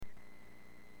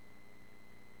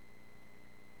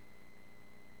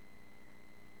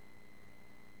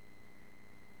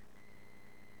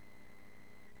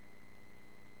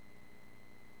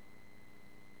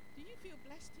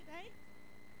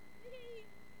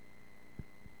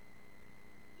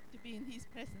be in His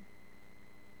presence.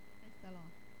 Praise the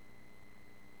Lord.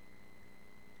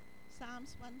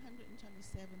 Psalms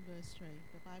 127, verse 3.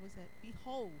 The Bible said,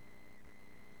 "Behold,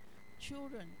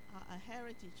 children are a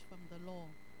heritage from the Lord.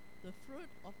 The fruit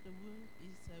of the womb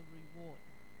is a reward."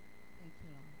 Thank you,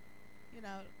 Lord. You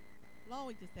know, Lord,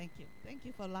 we just thank you. Thank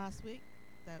you for last week,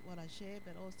 that what I shared,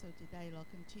 but also today, Lord,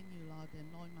 continue, Lord, to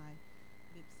anoint my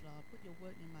lips, Lord. Put your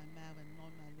word in my mouth and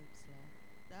anoint my lips, Lord.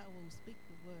 That I will speak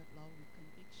the word, Lord, with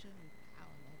conviction, with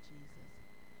power, Lord Jesus.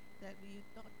 That we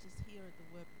not just hear the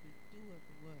word, but we do of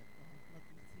the word, Lord, not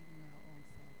deceiving our own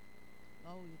self.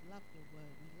 Lord, we love your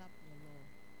word. We love your Lord.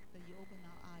 That you open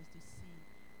our eyes to see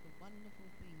the wonderful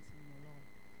things in your Lord,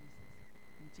 Jesus.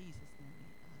 In Jesus' name we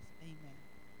ask. Amen.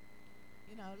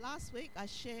 You know, last week I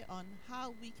shared on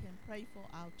how we can pray for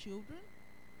our children.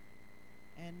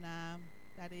 And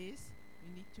that is,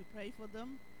 we need to pray for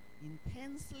them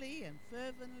intensely and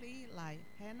fervently like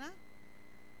Hannah.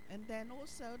 And then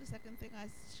also the second thing I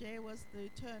shared was to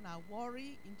turn our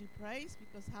worry into praise,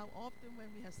 because how often when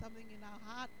we have something in our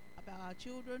heart about our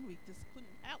children, we just couldn't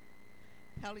help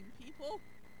telling people.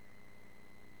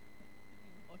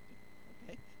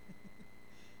 Okay.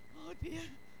 Oh dear,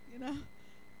 you know.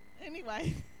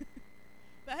 Anyway,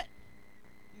 but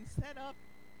instead of,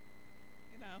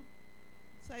 you know,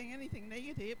 saying anything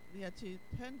negative, we have to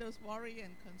turn those worry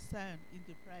and concern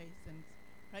into praise and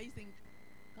praising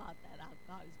God that our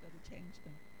God is going to change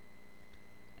them.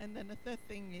 And then the third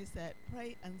thing is that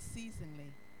pray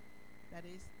unceasingly. That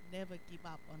is, never give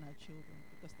up on our children,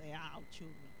 because they are our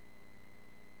children.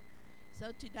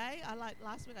 So today,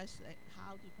 last week I said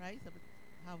how to pray,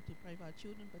 how to pray for our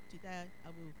children, but today I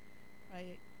will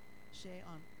share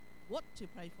on what to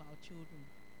pray for our children.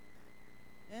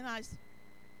 And I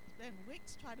spent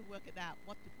weeks trying to work it out,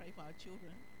 what to pray for our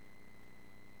children.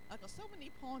 I got so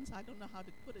many points, I don't know how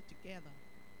to put it together.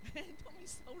 It took me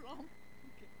so long to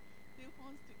get 2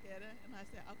 points together, and I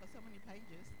said, I've got so many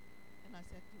pages. And I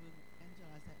said to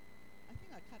Angela, I said, I think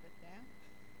I cut it down.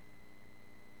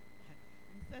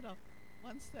 Instead of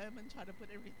one sermon, try to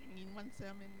put everything in one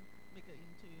sermon, make it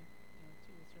into 2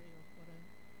 or 3 or whatever.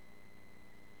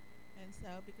 And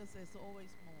so, because there's always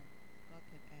more God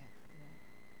can add,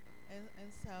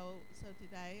 And so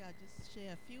today I just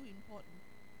share a few important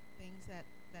things that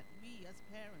we as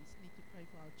parents need to pray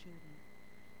for our children.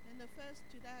 And the first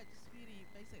today, I just really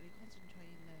basically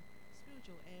concentrate in the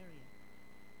spiritual area.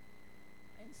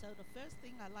 And so the first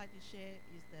thing I'd like to share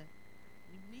is that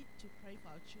we need to pray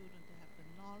for our children to have the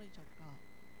knowledge of God,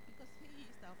 because He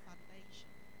is our foundation.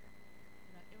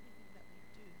 Everything that we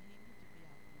do, He needs to be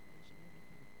our foundation,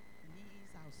 everything. And He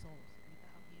is our source.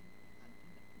 Without Him, we can't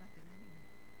do nothing anyway.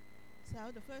 So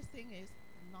the first thing is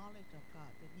the knowledge of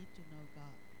God. They need to know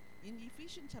God. In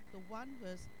Ephesians chapter 1,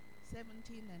 verse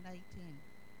 17 and 18,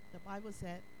 the Bible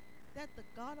said, that the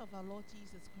God of our Lord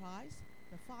Jesus Christ,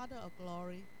 the Father of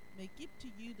glory, may give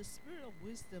to you the spirit of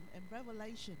wisdom and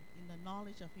revelation in the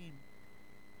knowledge of Him.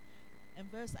 And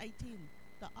verse 18,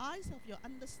 the eyes of your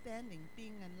understanding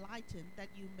being enlightened, that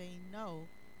you may know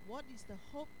what is the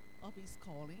hope of His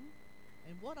calling,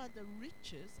 and what are the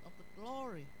riches of the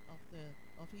glory of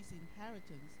His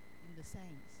inheritance in the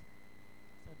saints.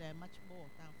 So there are much more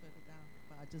further down,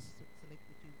 but I just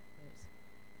selected 2 first.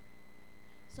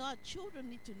 So our children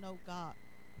need to know God,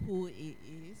 who He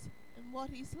is, and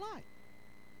what He's like.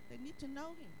 They need to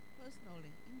know Him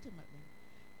personally, intimately.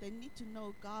 They need to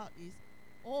know God is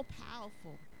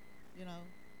all-powerful,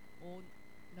 all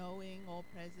knowing, all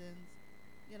presence,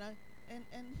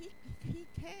 and He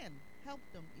can help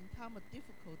them in time of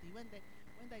difficulty. When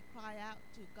they cry out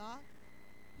to God,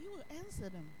 He will answer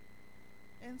them.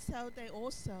 And so they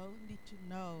also need to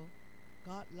know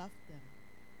God loves them,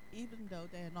 even though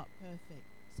they are not perfect.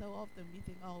 So often we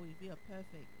think, if we are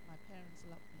perfect, my parents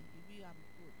love me. If we are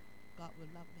good, God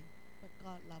will love me. But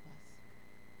God loves us,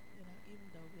 even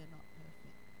though we are not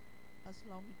perfect, as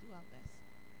long as we do our best.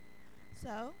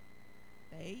 So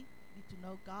they need to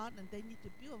know God, and they need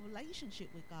to build a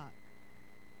relationship with God.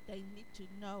 They need to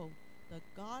know the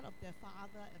God of their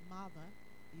father and mother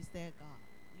is their God.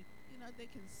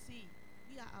 They can see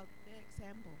we are their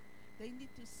example. They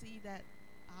need to see that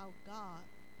our God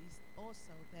is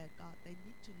also their God. They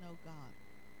need to know God.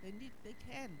 They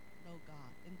can know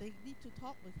God, and they need to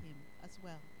talk with Him as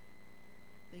well.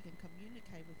 They can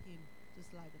communicate with Him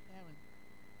just like the parent,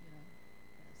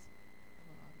 Yes.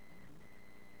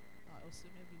 I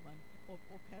assume everyone,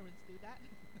 all parents do that.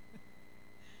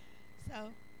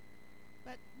 So,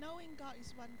 but knowing God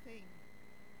is one thing,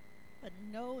 but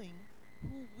knowing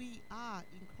who we are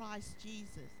in Christ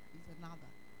Jesus is another.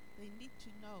 They need to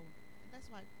know, and that's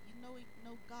why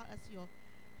know God as your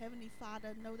Heavenly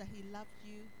Father. Know that He loves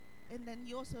you. And then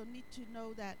you also need to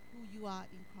know that who you are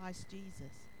in Christ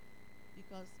Jesus,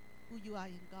 because who you are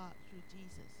in God through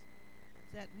Jesus,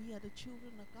 that we are the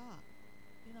children of God.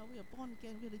 We are born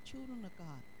again, we're the children of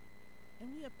God.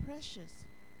 And we are precious.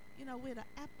 We're the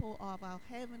apple of our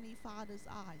Heavenly Father's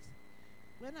eyes.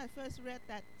 When I first read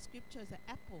that scripture as an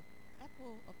apple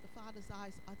of the Father's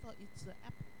eyes, I thought it's the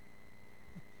apple.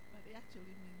 But it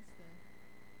actually means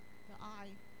the eye,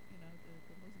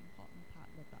 the most important part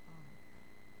of the eye.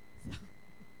 So,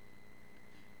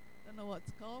 don't know what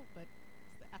it's called, but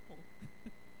it's the apple.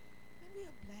 And we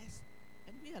are blessed,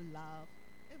 and we are loved,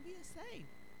 and we are saved.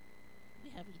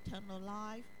 We have eternal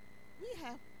life. It's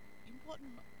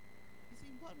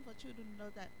important for children to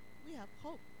know that we have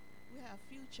hope. We have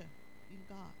future in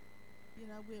God.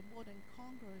 We're more than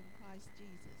conquerors in Christ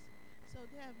Jesus. So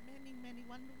there are many, many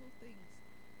wonderful things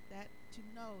that to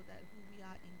know that who we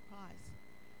are in Christ.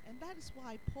 And that is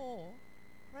why Paul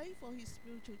prayed for his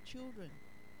spiritual children.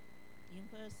 In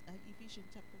Ephesians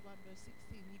chapter 1, verse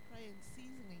 16, he prayed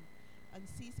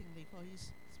unceasingly for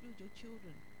his spiritual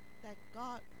children, that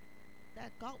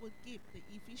God would give the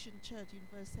Ephesian church in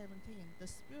verse 17 the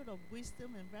spirit of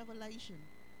wisdom and revelation,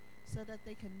 so that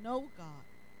they can know God.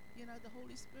 The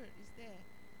Holy Spirit is there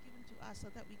given to us so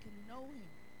that we can know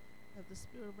Him, of the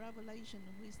spirit of revelation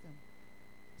and wisdom,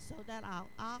 so that our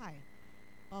eye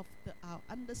of our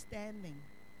understanding,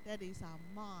 that is our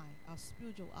mind, our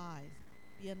spiritual eyes,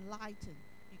 be enlightened,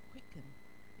 be quickened,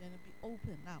 and be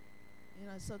opened up,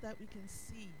 so that we can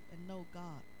see and know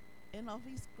God, and of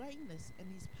His greatness and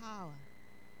His power,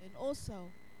 and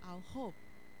also our hope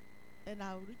and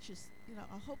our riches,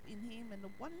 our hope in Him and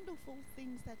the wonderful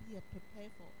things that He has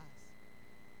prepared for us.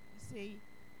 You see,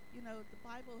 the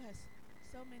Bible has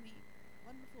so many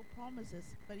wonderful promises,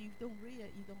 but if you don't read it,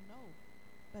 you don't know.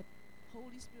 But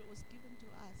Holy Spirit was given to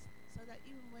us so that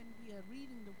even when we are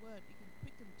reading the Word, it can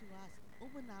quicken to us,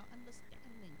 open our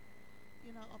understanding,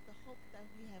 of the hope that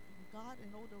we have in God,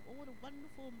 and all the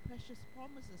wonderful and precious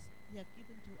promises He has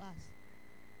given to us.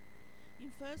 In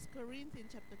 1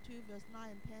 Corinthians chapter 2, verse 9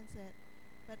 and 10 said,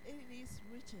 "But it is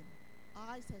written,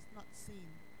 eyes has not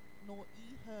seen, nor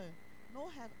ear heard,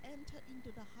 nor have entered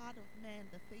into the heart of man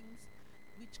the things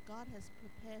which God has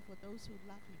prepared for those who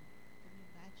love Him." Can you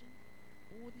imagine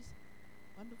all these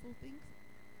wonderful things?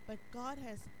 Verse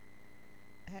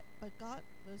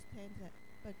 10 said,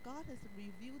 "But God has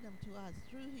revealed them to us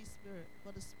through His Spirit,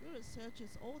 for the Spirit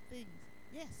searches all things."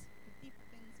 Yes, the deep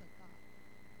things of God.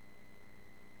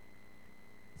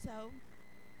 So,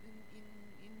 in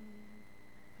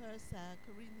 1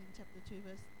 Corinthians chapter 2,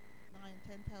 verse 9 and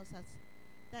 10 tells us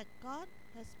that God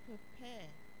has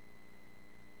prepared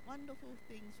wonderful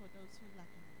things for those who love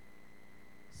Him.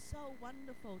 So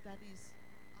wonderful that His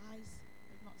eyes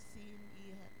have not seen,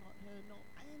 ear have not heard, nor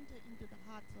entered into the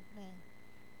hearts of man.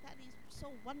 That is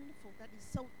so wonderful, that is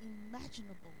so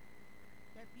imaginable,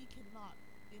 that we cannot,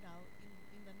 in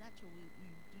the natural we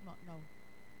do not know.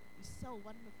 It's so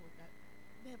wonderful that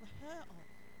never heard of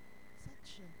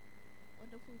such a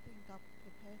wonderful thing God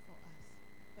prepared for us.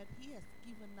 But He has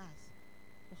given us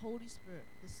the Holy Spirit,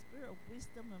 the spirit of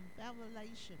wisdom and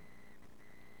revelation,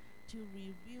 to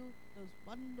reveal those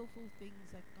wonderful things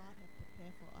that God has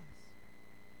prepared for us.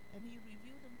 And He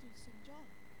revealed them to St. John.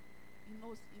 In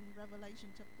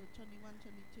Revelation chapter 21,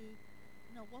 22,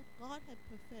 what God had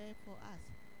prepared for us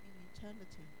in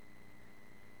eternity.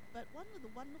 But one of the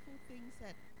wonderful things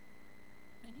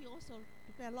and He also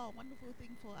prepared a lot of wonderful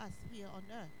things for us here on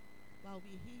earth while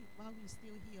we're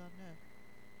still here on earth.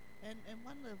 And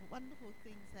one of the wonderful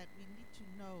things that we need to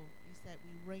know is that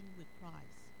we reign with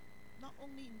Christ, not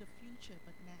only in the future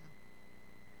but now.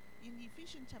 In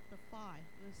Ephesians chapter 5,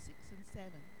 verse 6 and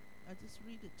 7, I'll just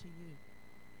read it to you.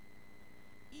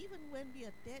 "Even when we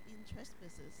are dead in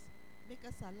trespasses, make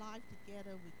us alive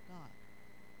together with God.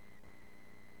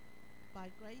 By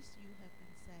grace you have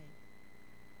been saved."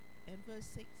 And verse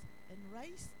 6, "And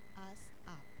raise us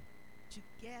up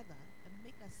together and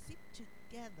make us sit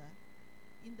together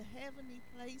in the heavenly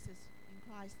places in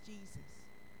Christ Jesus."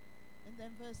 And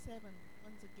then verse 7,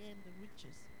 once again the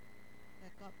riches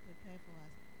that God prepared for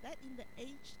us, "That in the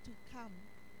age to come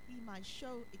He might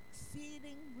show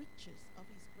exceeding riches of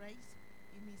His grace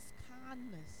in His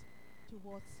kindness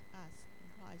towards us in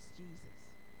Christ Jesus."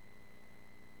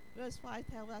 Verse 5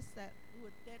 tells us that we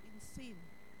were dead in sin,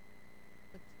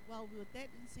 but while we were dead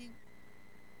in sin,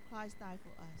 Christ died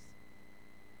for us.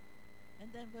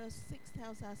 And then verse 6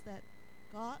 tells us that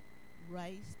God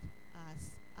raised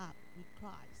us up with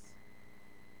Christ.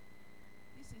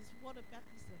 This is water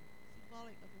baptism,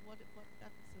 symbolic of the water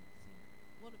baptism.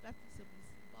 Water baptism is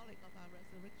symbolic of our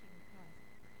resurrection with Christ.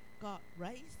 God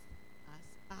raised us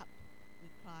up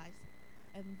with Christ,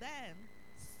 and then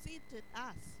seated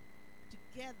us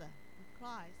together with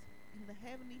Christ in the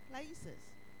heavenly places.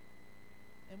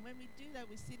 And when we do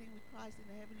that, we're sitting with Christ in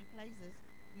the heavenly places,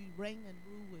 we reign and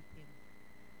rule with him.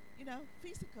 You know,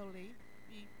 physically,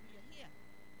 we are here,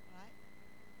 right?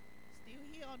 Still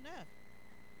here on earth.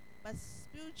 But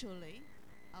spiritually,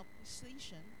 our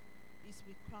position is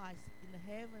with Christ in the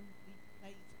heavenly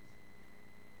places.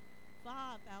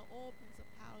 Far above all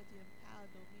principality and power,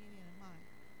 dominion and might,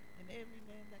 and every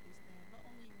name that is named, not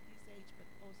only in this age, but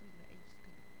also in the age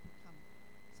to come.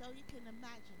 So you can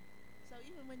imagine. So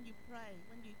even when you pray,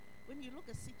 when you look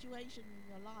at situation in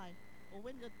your life, or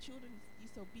when your children is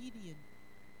disobedient,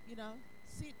 you know,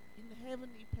 sit in the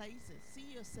heavenly places.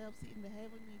 See yourself sit in the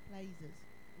heavenly places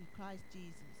with Christ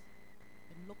Jesus,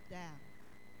 and look down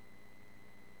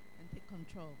and take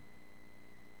control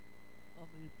of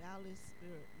a rebellious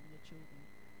spirit in your children.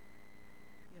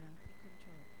 You know, take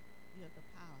control. You have the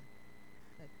power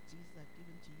that Jesus has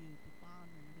given to you to bind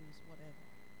and loose whatever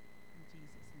in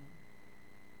Jesus' name.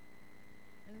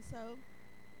 And so,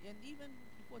 and even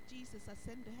before Jesus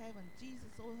ascended to heaven,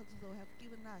 Jesus also have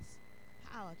given us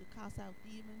power to cast out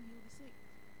demons, heal the sick.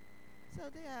 So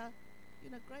they are, you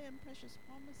know, great and precious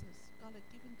promises God has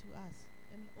given to us.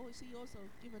 And also He also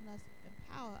given us,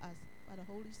 empower us by the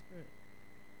Holy Spirit.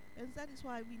 And that is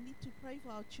why we need to pray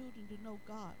for our children to know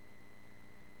God.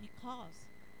 Because,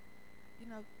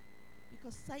 you know,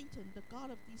 because Satan, the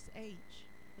God of this age,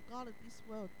 the God of this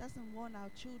world, doesn't want our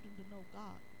children to know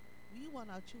God. We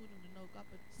want our children to know God,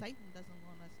 but Satan doesn't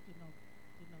want us to know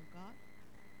God.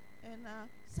 And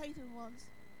Satan wants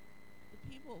the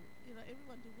people, you know,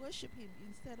 everyone to worship him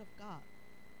instead of God.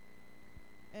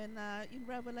 And in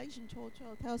Revelation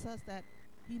 12 tells us that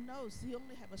he knows he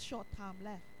only have a short time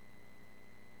left.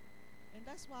 And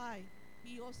that's why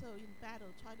he also in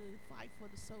battle try to fight for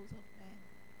the souls of man.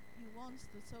 He wants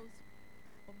the souls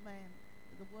of man,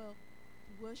 the world,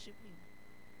 to worship him.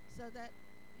 So that,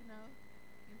 you know,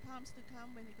 in times to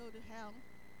come when you go to hell,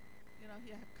 you know,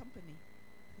 you have company.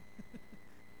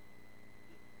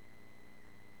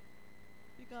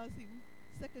 Because in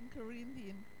 2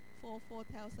 Corinthians 4:4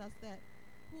 tells us that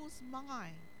whose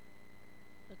mind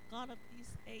the God of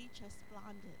this age has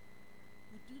blinded,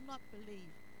 who do not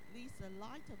believe, lest the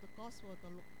light of the gospel of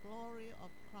the glory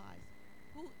of Christ,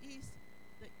 who is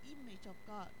the image of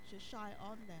God, should shine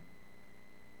on them.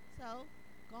 So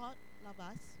God loves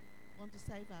us, want to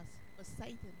save us, but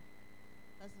Satan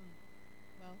doesn't,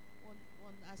 well,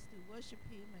 want us to worship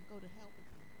him and go to hell with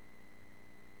him.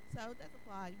 So that's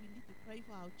why we need to pray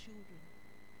for our children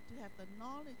to have the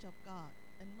knowledge of God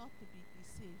and not to be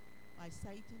deceived by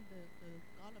Satan, the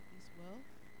God of this world,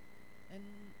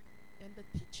 and the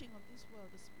teaching of this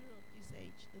world, the spirit of this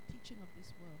age, the teaching of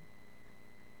this world.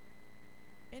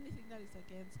 Anything that is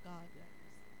against God, that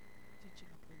is teaching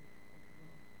of the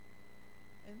world.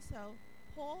 And so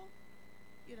Paul,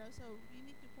 you know, so we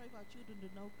need to pray for our children to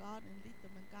know God and lead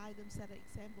them and guide them, set an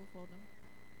example for them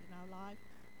in our life.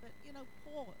 But, you know,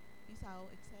 Paul is our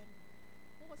example.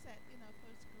 Paul said, you know, 1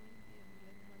 Corinthians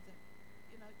 11:1 said,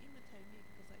 you know, imitate me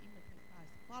because I imitate Christ.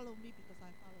 Follow me because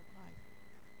I follow Christ.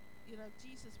 You know,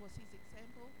 Jesus was his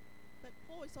example, but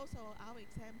Paul is also our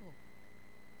example.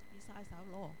 Besides our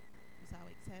law, is our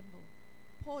example.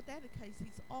 Paul dedicates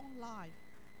his own life,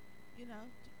 you know,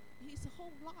 his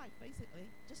whole life basically,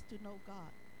 just to know God.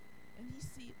 And he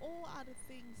see all other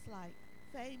things like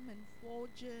fame and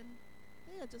fortune,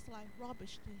 they are just like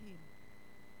rubbish to him.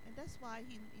 And that's why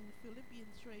in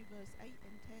Philippians 3 verse 8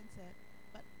 and 10 said,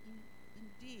 but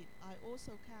indeed I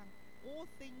also count all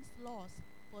things lost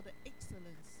for the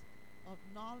excellence of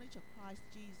knowledge of Christ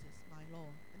Jesus my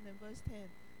Lord. And then verse 10,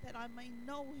 that I may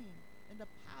know him and the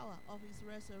power of his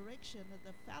resurrection and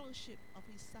the fellowship of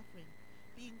his suffering,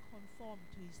 being conformed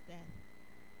to his death.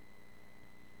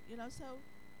 You know, so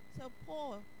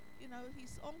Paul, you know,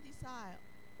 his own desire,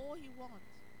 all he wants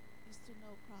is to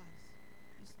know Christ,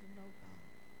 is to know God,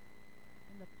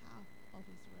 and the power of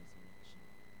his resurrection,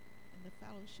 and the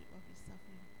fellowship of his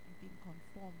suffering, and being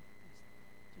conformed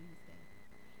to his death.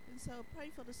 And so pray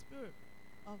for the spirit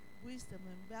of wisdom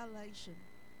and revelation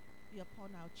be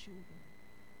upon our children,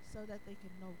 so that they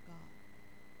can know God,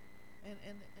 and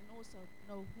also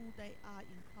know who they are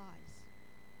in Christ,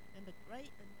 and the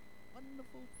great and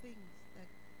wonderful things that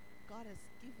God has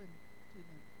given to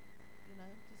them. You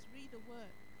know, just read the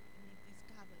word and you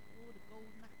discover all the gold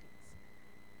nuggets.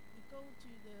 You go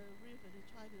to the river to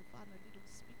try to find a little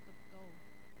speck of gold.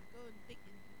 You go and dig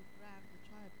into the ground to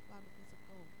try to find a piece of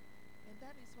gold. And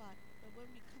that is why, but when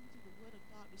we come to the word of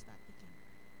God, we start digging,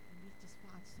 and we just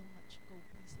find so much gold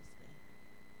pieces there.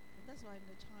 And that's why in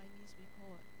the Chinese we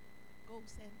call it gold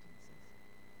sentences.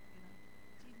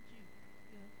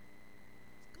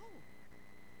 gold.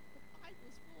 The Bible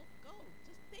is full of gold.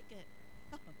 Just pick it.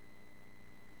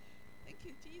 Thank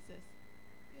you, Jesus.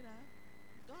 You know,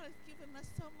 God has given us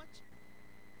so much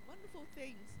wonderful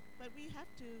things, but we have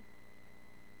to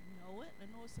know it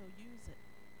and also use it,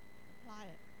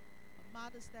 apply it. On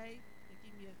Mother's Day, they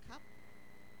give me a cup.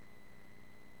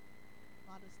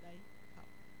 Mother's Day cup.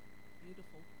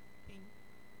 Beautiful, pink,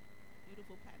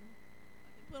 beautiful pattern. I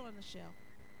can put it on the shelf.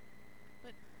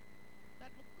 But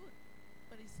that look good.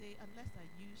 But you see, unless I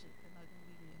use it, then I don't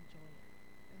really enjoy it.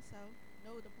 And so,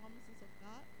 know the promises of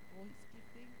God, or His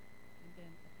gifting, and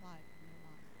then apply it in your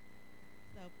life.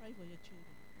 So pray for your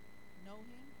children. Know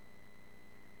Him,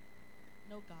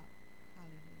 know God.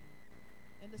 Hallelujah.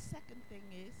 And the second thing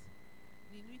is,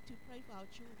 we need to pray for our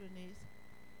children is,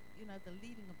 the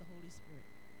leading of the Holy Spirit.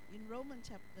 In Romans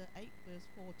chapter 8, verse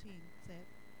 14 said,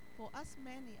 "For us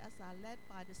many as are led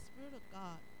by the Spirit of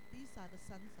God, these are the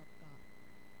sons of God."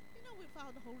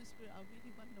 Without the Holy Spirit, I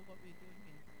really wonder what we're doing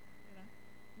here.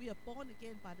 We are born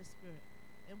again by the Spirit,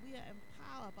 and we are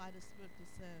empowered by the Spirit to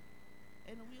serve.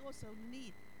 And we also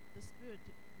need the Spirit.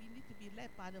 We need to be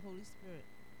led by the Holy Spirit.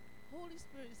 Holy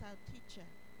Spirit is our teacher.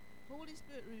 Holy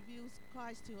Spirit reveals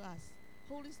Christ to us.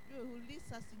 Holy Spirit who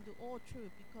leads us into all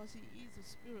truth, because He is the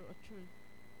Spirit of truth.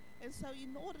 And so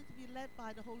in order to be led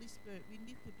by the Holy Spirit, we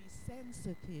need to be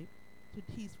sensitive to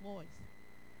His voice.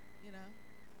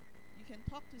 You can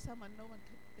talk to someone,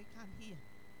 they can't hear.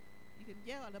 You can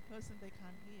yell at a person, they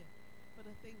can't hear. But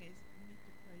the thing is, we need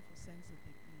to pray for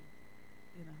sensitive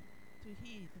ear, to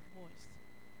hear the voice.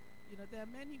 There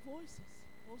are many voices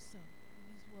also in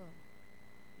this world.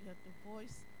 You have the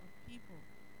voice of people.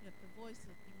 You have the voice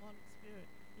of demonic spirit.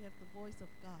 You have the voice of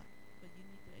God. But you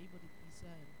need to be able to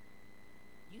discern.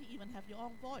 You even have your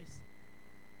own voice.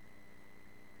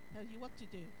 Tell you what to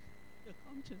do. Your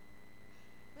conscience.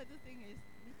 But the thing is,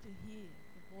 you need to hear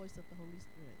the voice of the Holy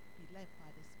Spirit. Be led by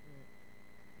the Spirit.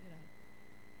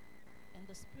 And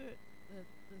the Spirit, the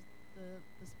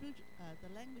spirit,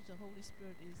 the language of the Holy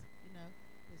Spirit is,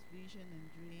 there's vision and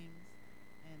dreams,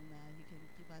 and He can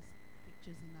give us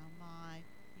pictures in our mind.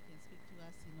 He can speak to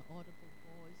us in an audible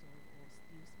voice or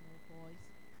still small voice.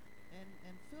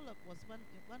 And Philip was one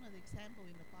of the examples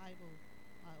in the Bible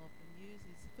I often use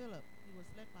is Philip. He was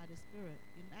led by the Spirit.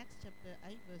 In Acts chapter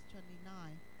 8, verse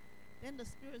 29, then the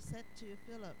Spirit said to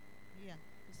Philip,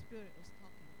 the Spirit was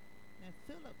talking. Now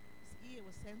Philip's ear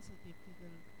was sensitive to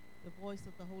the voice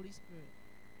of the Holy Spirit.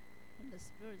 And the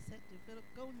Spirit said to Philip,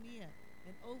 "Go near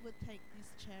and overtake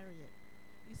this chariot."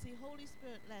 You see, Holy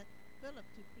Spirit led Philip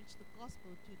to preach the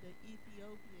gospel to the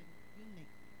Ethiopian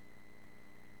eunuch.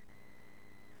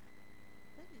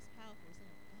 That is powerful, isn't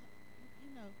it?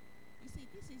 God, you see,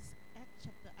 this is Acts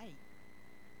chapter 8.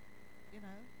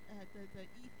 The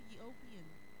Ethiopian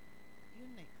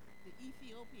eunuch, the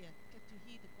Ethiopia get to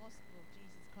hear the gospel of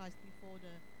Jesus Christ before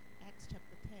the Acts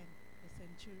chapter 10,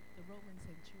 the Roman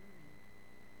centurion.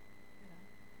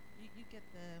 You get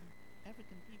the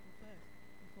African people first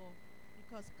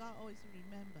because God always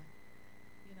remember,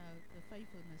 the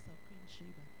faithfulness of Queen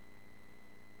Sheba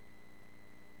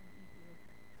from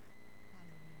Ethiopia.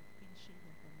 Hallelujah. Queen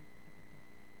Sheba from Africa.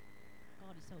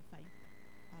 God is so faithful.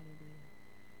 Hallelujah.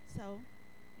 So,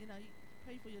 you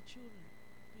pray for your children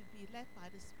to be led by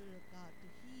the Spirit of God, to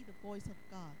hear the voice of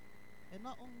God. And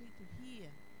not only to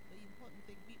hear, the important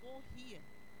thing, we all hear.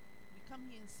 We come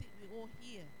here and sit, we all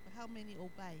hear, but how many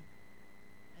obey?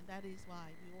 And that is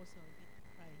why we also need to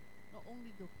pray. Not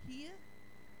only to hear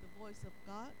the voice of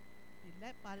God, be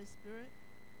led by the Spirit,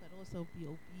 but also be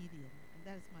obedient. And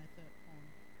that is my third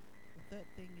point. The third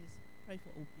thing is pray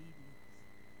for obedience.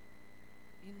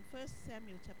 In 1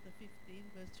 Samuel chapter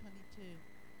 15, verse 22,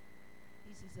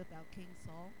 this is about King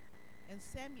Saul. And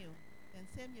Samuel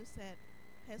said,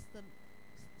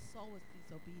 Saul was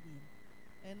disobedient.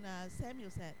 And Samuel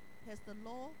said, "Has the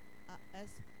Lord as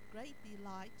great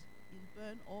delight in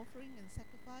burnt offering and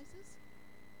sacrifices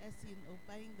as in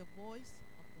obeying the voice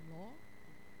of the Lord?"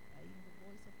 Obeying the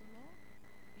voice of the Lord?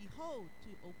 "Behold,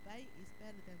 to obey is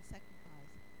better than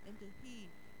sacrifice, and to hear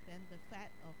than the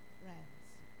fat of rams."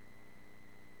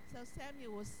 So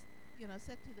Samuel was,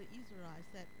 said to the Israelites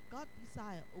that God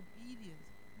desired obedience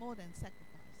more than sacrifice.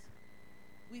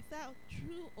 Without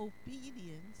true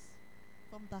obedience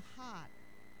from the heart,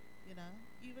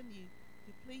 even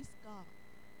to please God,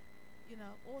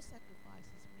 all sacrifice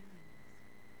is meaningless.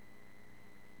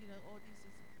 All this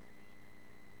is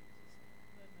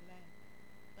burn the lamb.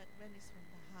 But when it's from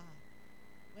the heart,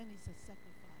 when it's a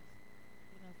sacrifice,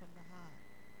 from the heart,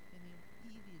 and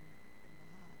obedience from the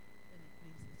heart, then it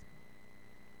pleases God.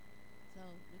 So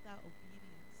without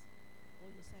obedience,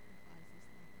 all your sacrifice is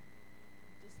nothing.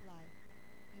 Just like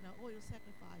Oil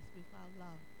sacrifice without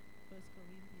love. 1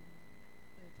 Corinthians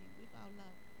 13. Without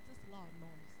love, just a lot of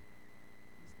noise.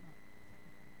 It's not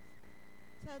sacrifice.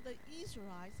 So the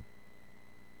Israelites,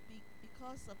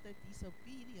 because of the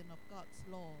disobedience of God's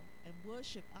law and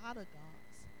worship other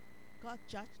gods, God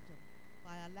judged them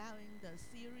by allowing the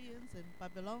Assyrians and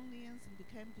Babylonians to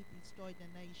come to destroy the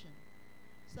nation.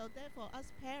 So therefore,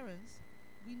 as parents,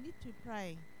 we need to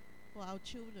pray for our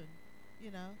children.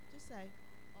 Just say,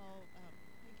 "Oh,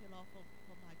 thank you, Lord, for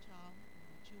my child, and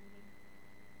my children.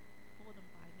 Call them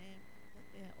by name, that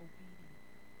they are obedient.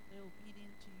 They're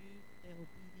obedient to you. They're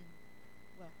obedient.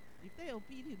 Well, if they're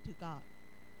obedient to God,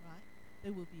 right, they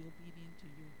will be obedient to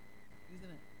you, isn't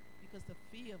it? Because the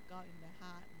fear of God in their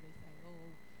heart, and they say,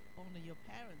 "Oh, honor your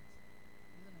parents,"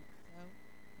 isn't it?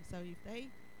 So if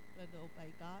they learn to obey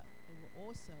God, they will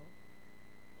also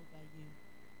obey you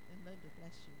and learn to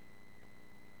bless you.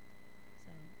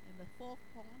 So, and the fourth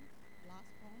point, last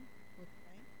point for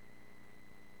today,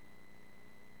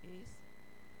 is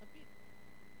a bit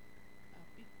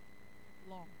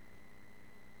long.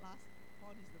 Last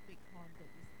point is the big point, but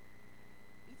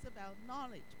it's about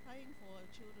knowledge. Praying for our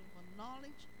children for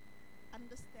knowledge,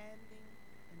 understanding,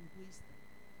 and wisdom.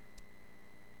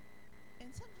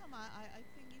 And sometimes I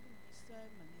think even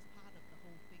discernment is part of the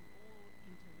whole thing, all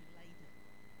interrelated.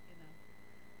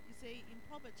 You see, in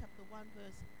Proverbs chapter 1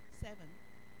 verse 7,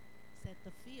 said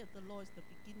the fear of the Lord is the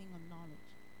beginning of knowledge.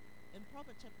 In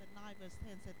Proverbs chapter 9 verse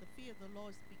 10 said the fear of the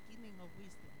Lord is the beginning of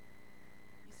wisdom.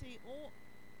 You see, all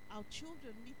our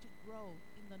children need to grow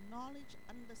in the knowledge,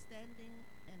 understanding,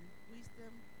 and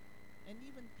wisdom, and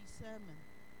even discernment.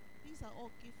 These are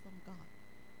all gifts from God.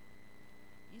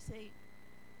 You see,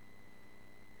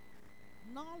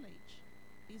 knowledge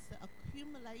is the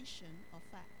accumulation of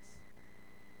facts.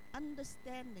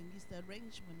 Understanding is the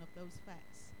arrangement of those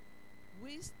facts.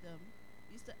 Wisdom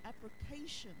is the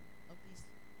application of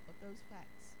those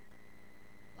facts.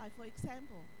 Like for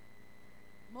example,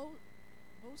 most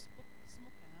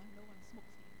smoker, no one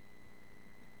smokes here.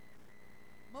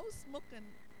 Most smoker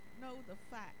know the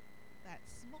fact that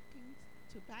smoking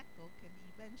tobacco can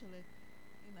eventually,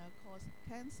 cause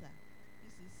cancer.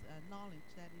 This is knowledge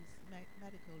that is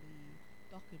medically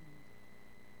documented.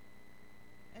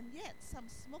 And yet, some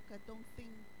smokers don't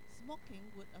think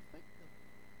smoking would affect them.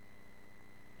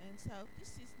 And so,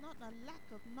 this is not a lack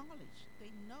of knowledge.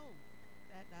 They know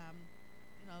that,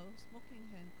 smoking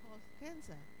can cause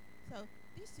cancer. So,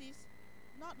 this is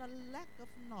not a lack of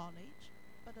knowledge,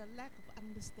 but a lack of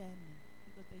understanding,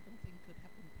 because they don't think it could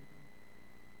happen to them.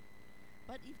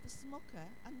 But if the smoker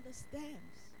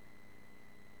understands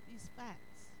these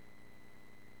facts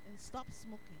and stops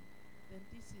smoking, then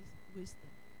this is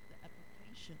wisdom, the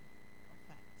application of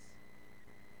facts.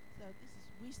 So this is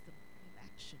wisdom in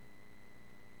action.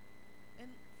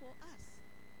 And for us,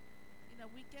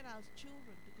 we get our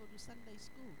children to go to Sunday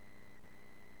school.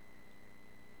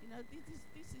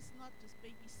 This is not just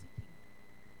babysitting.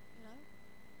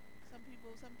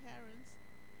 Some parents,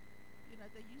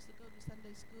 they used to go to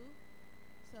Sunday school,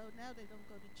 so now they don't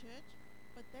go to church,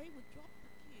 but they would drop the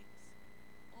kids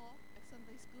off at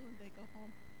Sunday school and they go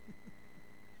home.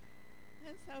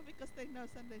 And so because they know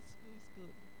Sunday school is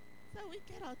good. So we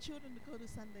get our children to go to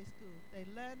Sunday school. They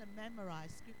learn and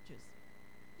memorize scriptures.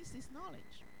 This is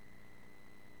knowledge.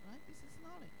 Right? This is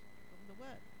knowledge from the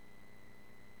Word.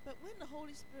 But when the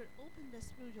Holy Spirit opened their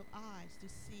spiritual eyes to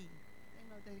see,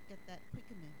 they get that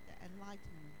quickening, that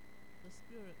enlightenment. The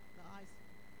Spirit, the eyes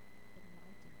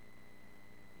enlightened.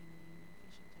 In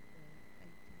Ephesians chapter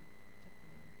 1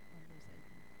 verse 18.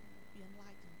 Be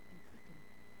enlightened and quickened.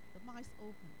 The mind's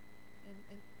open.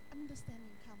 And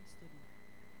understanding comes to them.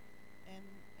 And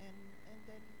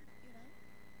then,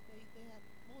 they have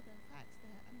more than facts, they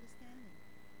have understanding.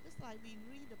 Just like we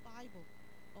read the Bible,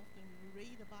 often we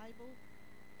read the Bible,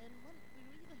 and when we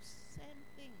read the same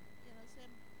thing,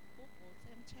 same book or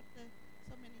same chapter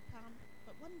so many times,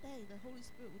 but one day the Holy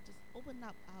Spirit will just open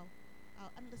up our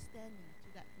understanding to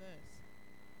that verse,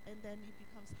 and then it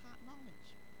becomes hard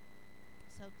knowledge.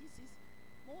 So this is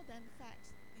more than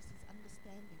facts, this is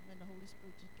understanding when the Holy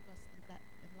Spirit just gives us that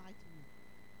enlightenment.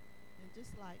 And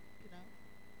just like,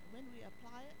 when we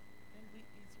apply it, then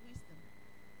it's wisdom.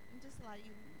 And just like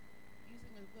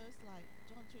using a verse like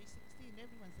John 3:16,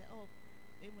 everyone says, "Oh,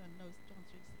 everyone knows John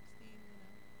 3:16,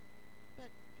 But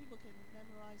people can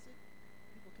memorize it,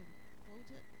 people can quote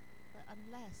it, but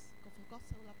unless God for God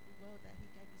so loved the world that He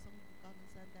gave His only begotten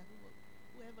Son, that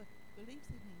whoever believes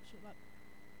in Him should not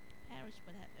perish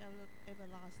but have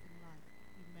everlasting life.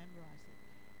 We memorize it,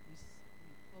 we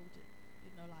quote it,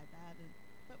 like that.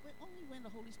 But only when the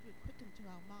Holy Spirit quickens to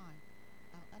our mind,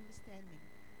 our understanding,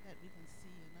 that we can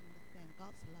see and understand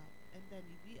God's love. And then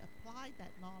if we apply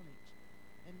that knowledge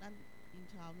and then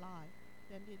into our life,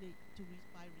 then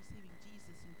by receiving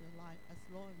Jesus into our life as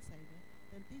Lord and Savior,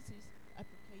 then this is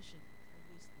application of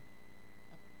wisdom.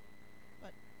 Uh,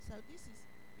 But so this is,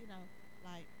 you know,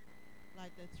 like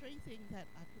the three things that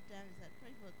I put down is that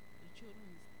pray for the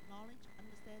children's knowledge,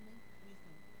 understanding,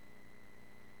 wisdom.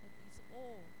 But it's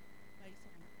all based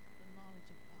on the knowledge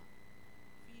of God.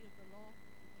 Fear of the Lord,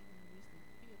 giving wisdom.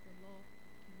 Fear of the Lord,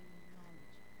 giving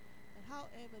knowledge. But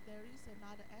however, there is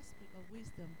another aspect of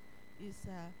wisdom, is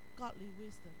godly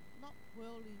wisdom, not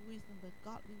worldly wisdom, but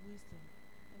godly wisdom.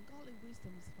 And godly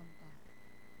wisdom is from God.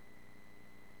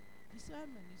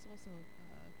 Discernment is also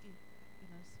a gift, you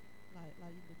know,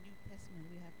 like in the New Testament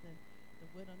we have the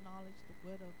word of knowledge, the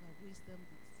word of wisdom,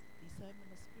 the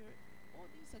discernment of spirit. All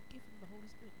these are gifts from the Holy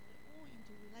Spirit. They're all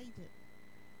interrelated.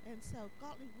 And so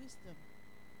godly wisdom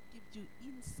gives you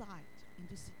insight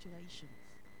into situations.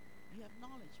 You have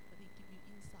knowledge, but it gives you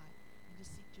insight into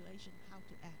situation, how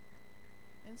to act.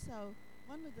 And so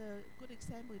one of the good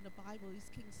examples in the Bible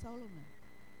is King Solomon.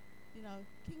 You know,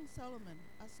 King Solomon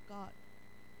asked God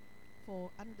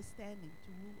for understanding to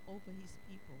rule over his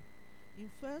people. In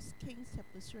 1 Kings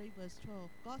chapter 3 verse 12,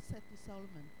 God said to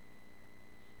Solomon,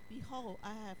 "Behold,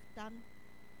 I have done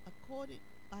according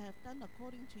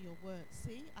to your word.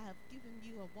 See, I have given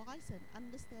you a wise and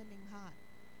understanding heart,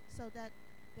 so that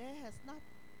there has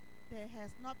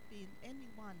not been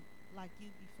anyone like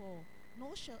you before,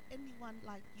 nor shall anyone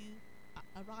like you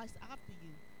arise after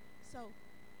you." So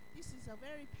this is a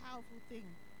very powerful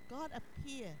thing. God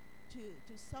appeared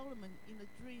to Solomon in a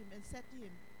dream and said to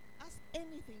him, "Ask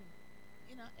anything,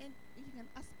 you know, and you can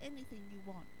ask anything you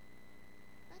want."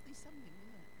 That is something,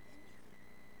 you know, anything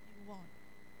you want.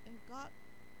 And God,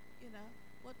 you know,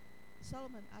 what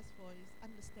Solomon asked for is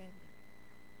understanding,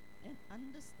 an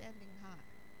understanding heart,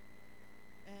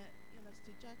 you know,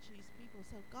 to judge his people.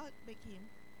 So God made him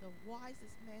the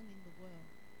wisest man in the world.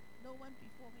 No one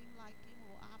before him, like him,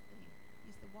 or after him.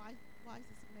 He's the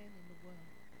wisest man in the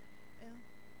world.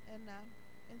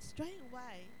 And straight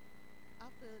away,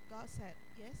 after God said,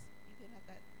 "Yes, you can have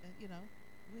that, you know,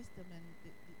 wisdom and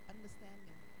the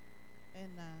understanding,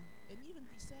 and even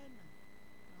discernment,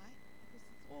 right? Because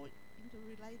it's all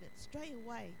interrelated." Straight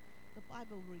away, the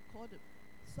Bible recorded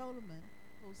Solomon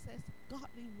possessed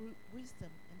godly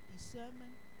wisdom and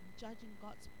discernment in judging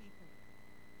God's people.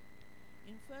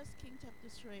 In 1 King chapter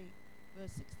 3,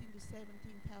 verse 16 to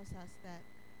 17 tells us that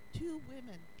two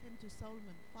women came to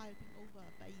Solomon fighting over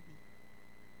a baby.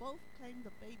 Both claimed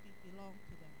the baby belonged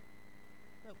to them.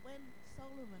 But when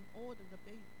Solomon ordered the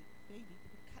baby to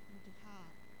be cut into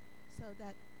half so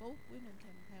that both women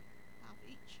can have half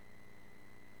each,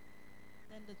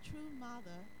 then the true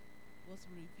mother was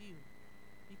revealed,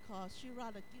 because she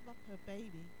rather give up her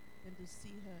baby than to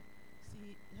see her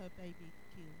baby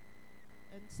killed.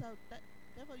 And so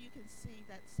therefore you can see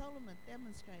that Solomon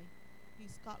demonstrated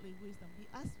his godly wisdom. He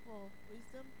asked for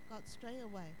wisdom, God straight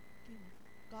away gave him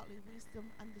godly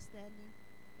wisdom, understanding,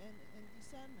 and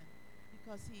discernment,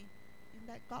 because in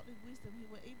that godly wisdom, he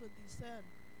was able to discern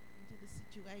into the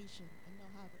situation and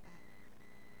know how to act.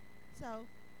 So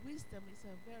wisdom is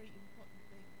a very important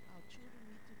thing. Our children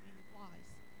need to be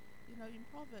wise. You know, in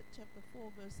Proverbs chapter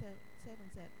 4, verse 7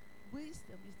 said,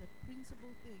 "Wisdom is the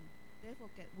principal thing,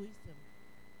 therefore get wisdom.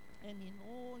 And in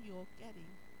all your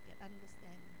getting, get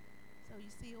understanding." So you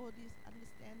see all this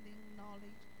understanding,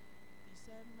 knowledge,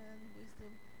 discernment,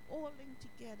 wisdom, all linked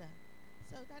together.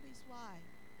 So that is why,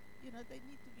 you know, they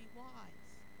need to be wise.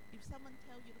 If someone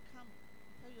tell you to come,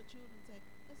 tell your children, say,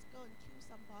 "Let's go and kill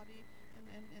somebody,"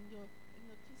 and your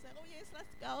kids say, "Oh yes,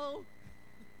 let's go."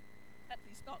 That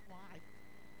is not wise.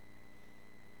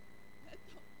 I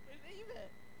don't believe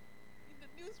it. In the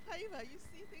newspaper, you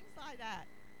see things like that.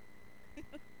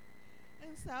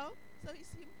 And so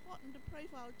it's important to pray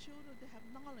for our children to have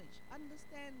knowledge,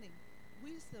 understanding,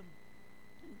 wisdom,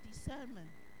 and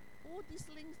discernment. All these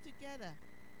links together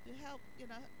to help, you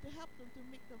know, to help them to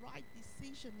make the right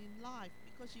decision in life,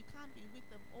 because you can't be with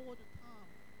them all the time.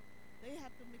 They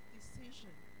have to make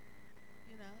decision.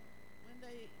 You know, when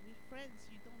they with friends,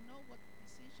 you don't know what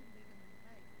decision they're going to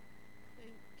make.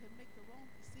 They can make the wrong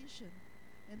decision,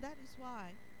 and that is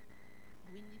why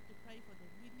we need to pray for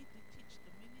them. We need to teach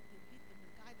them. We need to lead them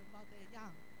and guide them while they're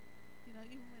young. You know,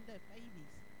 even when they're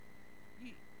babies.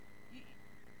 You, you,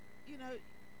 you know,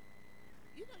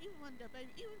 even when they're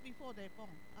baby, even before they're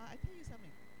born. I tell you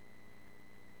something.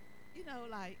 You know,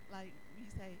 like we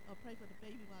say, "Oh, pray for the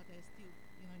baby while they're still,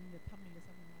 you know, in the tummy or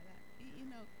something like that." You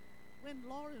know, when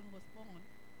Lauren was born,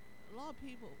 a lot of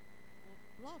people,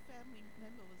 a lot of family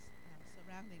members was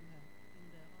surrounding her in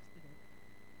the hospital.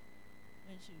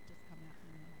 she would just come out,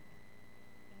 like that.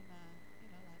 And,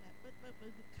 like that. But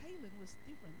with Kaylin was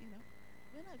different,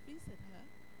 When I visit her,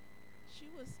 she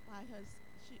was by her,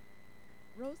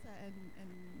 Rosa and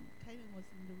Kaylin was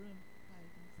in the room by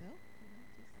themselves, Kaylin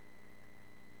just come.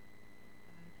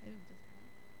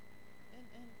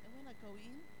 And when I go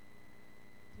in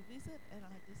to visit, and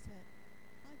I just said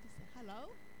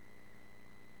hello,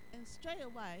 and straight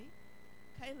away,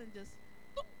 Kaylin just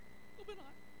open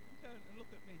eye and turn and look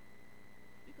at me,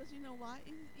 because you know why?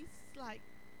 It's like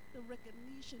the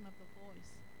recognition of the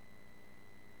voice,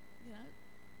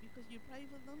 because you pray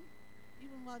for them,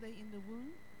 even while they're in the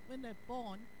womb, when they're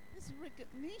born, there's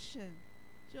recognition.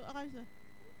 Your eyes are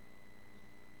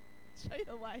straight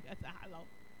away. I said hello,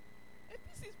 and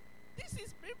this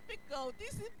is biblical.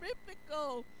 This is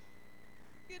biblical.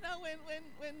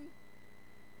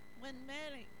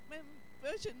 When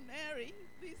Virgin Mary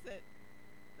visited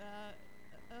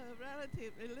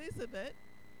relative Elizabeth,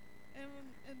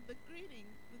 and the greeting,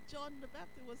 John the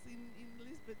Baptist was in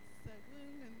Elizabeth's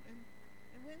womb, and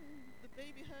when the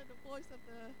baby heard the voice of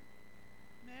the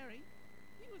Mary,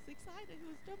 he was excited. He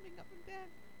was jumping up and down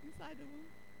inside the womb.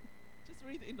 Just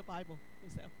read it in the Bible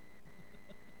yourself.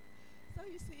 So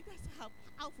you see, that's how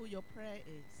powerful your prayer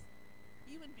is.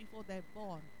 Even before they're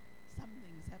born,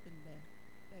 something's happened there.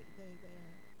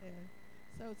 They're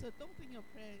so don't think your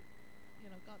prayer,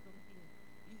 God don't hear.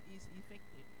 It is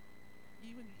effective,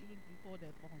 even before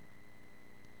they're born.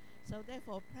 So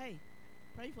therefore, pray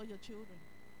for your children,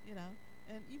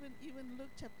 And even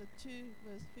Luke chapter 2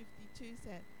 verse 52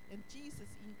 said, and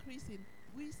Jesus increased in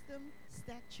wisdom,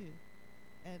 stature,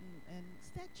 and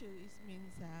stature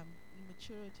means in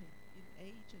maturity, in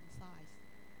age and size,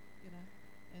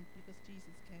 and because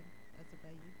Jesus came as a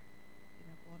baby,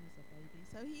 born as a baby,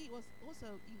 so he was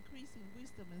also increasing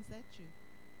wisdom and stature.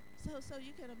 So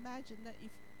you can imagine that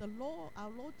if our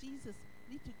Lord Jesus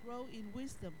need to grow in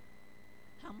wisdom,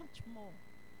 how much more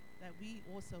that we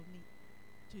also need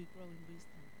to grow in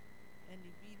wisdom. And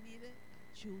if we need it,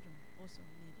 our children also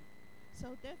need it.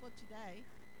 So therefore today,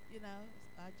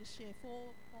 I just share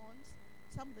 4 points,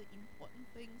 some of the important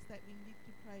things that we need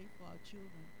to pray for our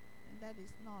children. And that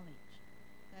is knowledge.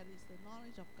 That is the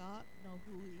knowledge of God, know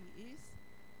who He is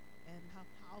and how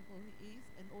powerful He is,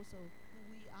 and also who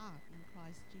we are in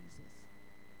Christ Jesus.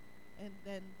 And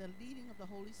then the leading of the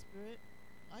Holy Spirit.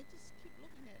 I just keep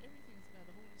looking at everything's about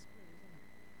the Holy Spirit, isn't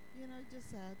it?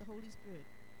 Just the Holy Spirit.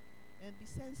 And be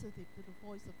sensitive to the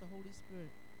voice of the Holy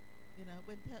Spirit. When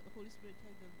the Holy Spirit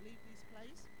tells you to leave this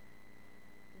place,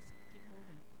 just keep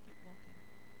moving, keep walking.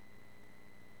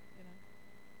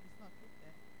 It's not good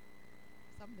there.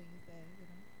 Something is there,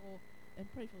 and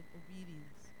pray for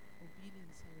obedience.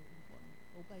 Obedience is so important.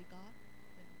 Obey God,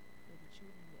 and so the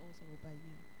children will also obey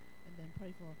you. And then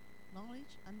pray for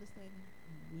knowledge, understanding,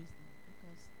 and wisdom,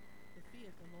 because the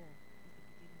fear of the Lord is the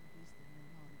beginning of wisdom and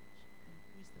knowledge. And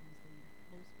wisdom is the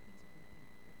most principal thing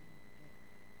that we need to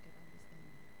get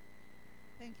understanding.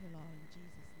 Thank you, Lord, in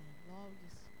Jesus' name. Lord, we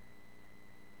just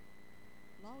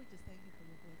thank you for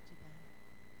your word today.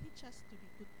 Teach us to be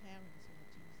good parents, Lord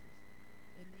Jesus,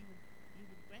 and even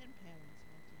grandparents,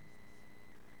 Lord Jesus.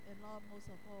 And Lord, most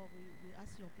of all, we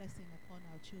ask your blessing upon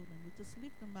our children. We just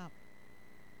lift them up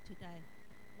today.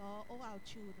 Lord, all our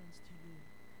children to you.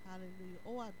 Hallelujah.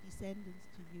 All our descendants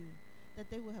to you.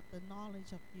 That they will have the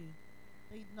knowledge of you.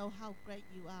 They know how great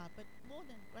you are. But more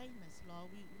than greatness, Lord,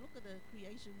 we look at the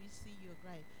creation, we see you're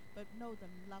great. But know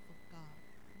the love of God.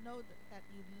 Know that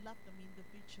you love them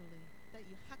individually. That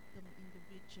you hug them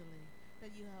individually.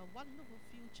 That you have a wonderful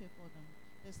future for them.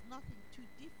 There's nothing too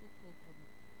difficult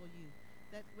for you.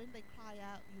 That when they cry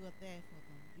out, you are there for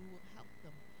them. You will help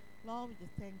them. Lord, we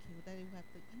just thank you that they will have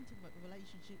the intimate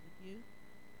relationship with you,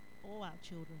 all our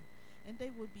children. And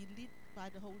they will be led by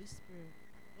the Holy Spirit.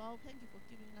 Lord, thank you for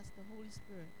giving us the Holy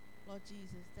Spirit, Lord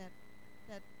Jesus,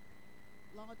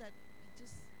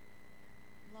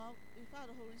 Lord, without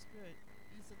the Holy Spirit,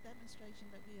 is a demonstration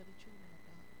that we are the children of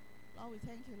God. Lord, we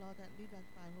thank you, Lord, that lead us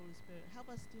by the Holy Spirit. Help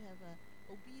us to have an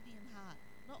obedient heart.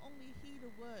 Not only hear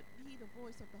the word, hear the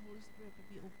voice of the Holy Spirit, but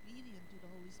be obedient to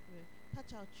the Holy Spirit.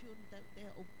 Touch our children that they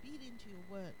are obedient to your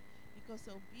word, because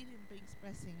the obedience brings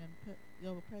blessing and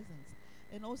your presence.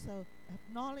 And also have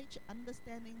knowledge,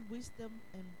 understanding, wisdom,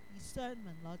 and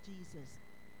discernment, Lord Jesus.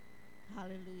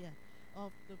 Hallelujah.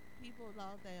 Of the people,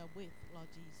 Lord, they are with, Lord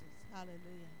Jesus.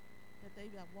 Hallelujah. That they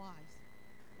are wise,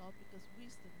 Lord, because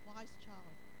wisdom, wise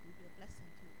child, will be a blessing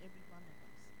to every one of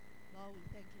us. Lord, we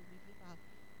thank you. We give our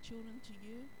children to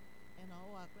you, and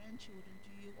all our grandchildren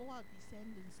to you, all our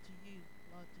descendants to you,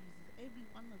 Lord Jesus. Every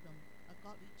one of them are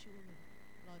godly children,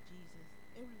 Lord Jesus.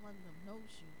 Every one of them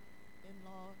knows you. And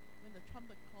Lord, when the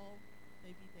trumpet calls,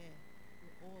 may be there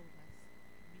with all of us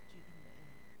to meet you in the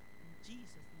air. In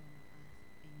Jesus'